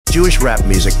Jewish rap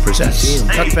music presents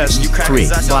Cuckfest 3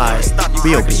 by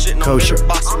BLP Kosher.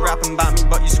 You rapping about me,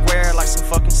 but you square like some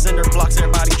fucking cinder blocks.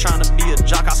 Everybody trying to be a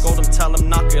jock. I scold them, tell them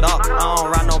knock it off. I don't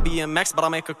ride no BMX, but I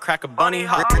make a crack a bunny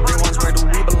hop. Everyone's where do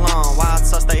we belong? Why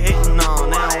it's us they hating on?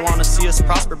 They don't wanna see us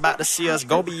prosper, about to see us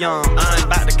go beyond. I ain't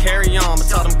about to carry on, but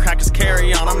tell them crackers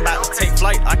carry on. I'm about to take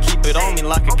flight, I keep it on me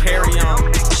like a carry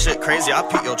on. Shit crazy, I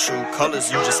pick your true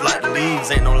colors. You just like the leaves.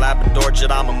 Ain't no Labrador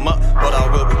jet, I'm a mutt, but I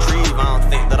will retrieve. I don't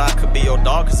think that I could be your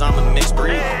dog, cause I'm a mixed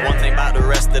breed. One thing about the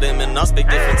rest of them and us, big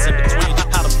difference in between.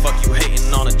 How the fuck you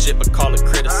hating on a jit but call it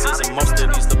criticism? Most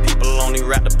of these the people only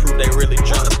rap to prove they really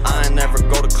jealous. I ain't never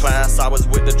go to class, I was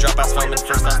with the dropouts filming.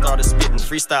 First I started spitting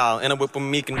freestyle in a whip with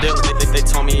Meek and Dylan. They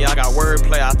told me I got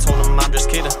wordplay, I told them I'm just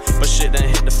kidding. But shit done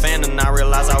hit the fan and I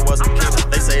realized I wasn't kidding.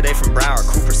 They say they from Broward,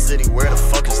 Cooper City, where the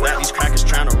fuck is that? These crackers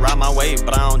trying to ride my wave,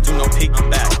 but I don't do no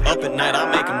piggyback. Up at night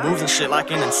I'm making moves and shit like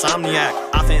an insomniac.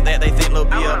 I think that they think Lil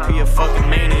BLP a fucking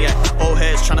maniac. Old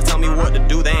heads trying to tell me what to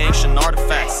do, they ancient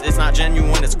artifacts. It's not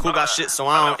genuine, it's cool, got shit, so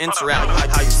I don't interact.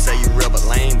 How you say you real but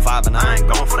lame, vibing, I ain't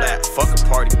going for that. Fuck a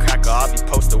party cracker, I'll be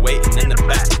posted waiting in the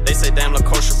back. They say damn La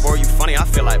Kosher boy, you funny, I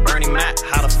feel like Bernie Mac.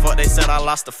 How the fuck they said I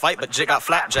lost the fight, but Jit got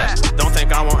flapjack. Don't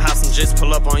think I won't have some jits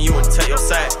pull up on you and tell your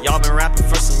sack. Y'all been rapping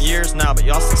for some years now, but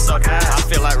y'all still suck ass. I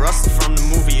feel like Russell from the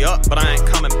movie Up, but I ain't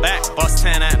coming back. Bust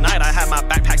 10 at night, I had my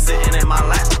backpack sitting in my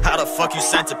lap. How the fuck you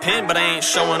sent a pin, but I ain't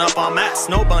showing up on mats?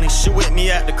 Snow Bunny shoot with me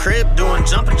at the crib, doing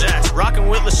jumping jacks. Rocking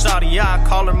with Lashadi, yeah, I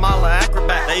call her Mala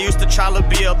Acrobat. They used to try Lil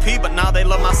BLP, but now they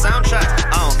love my soundtrack.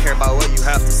 I don't care about what you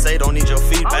have to say, don't need your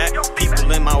feedback.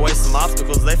 People in my way, some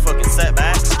obstacles, they fucking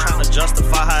setbacks. Trying to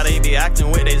justify how they be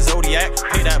acting with their Zodiac.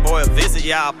 Pay that boy a visit,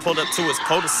 yeah, I pulled up to his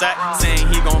cul-de-sac. Saying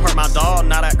he gon' hurt my dog,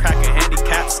 now that cracker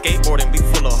handicap. Skateboarding be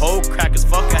full of hoe crackers,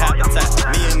 fuck a habitat.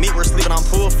 Me and Meat were sleeping on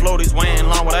pool floaties, weighing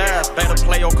long with ass. Better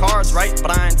play your cards right,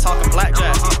 but I ain't talking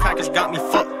blackjack. These crackers got me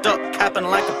fucked up, capping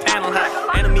like a panel hack.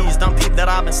 Enemies done peep that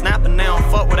I've been snapping, they don't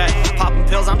fuck with that. Popping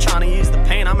pills, I'm trying to ease the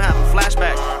pain, I'm having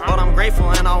flashbacks. But I'm grateful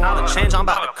and I wanna change, I'm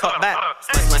about to cut back.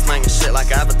 Slanging shit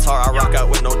like Avatar, I rock out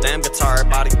with no damn guitar.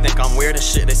 Everybody think I'm weird and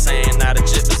shit, they saying that a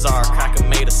jit bizarre. Cracker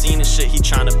made a scene and shit, he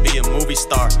trying to be a movie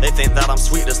star. They think that I'm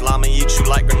sweet, this llama eat you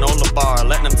like granola bar.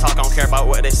 Letting them talk, I don't care about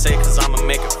what they say, cause I'ma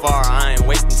make it far. I ain't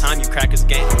wasting time, you crackers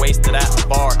getting wasted at the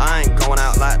bar. I ain't going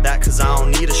out like that cause I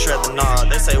don't need to shred the nard.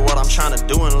 They say what I'm trying to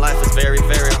do in life is very,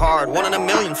 very hard. 1 in a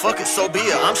million, fuck it, so be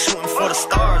it, I'm shooting for the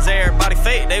stars. Everybody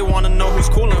fake, they wanna know who's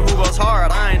cool and who goes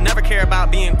hard. I ain't never care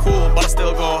about being cool, but I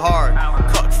still go hard.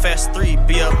 Cuckfest 3,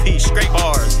 BLP, straight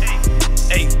bars.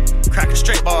 8, cracker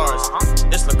straight bars.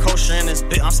 It's La Kosher in this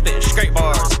bit, I'm spitting straight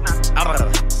bars.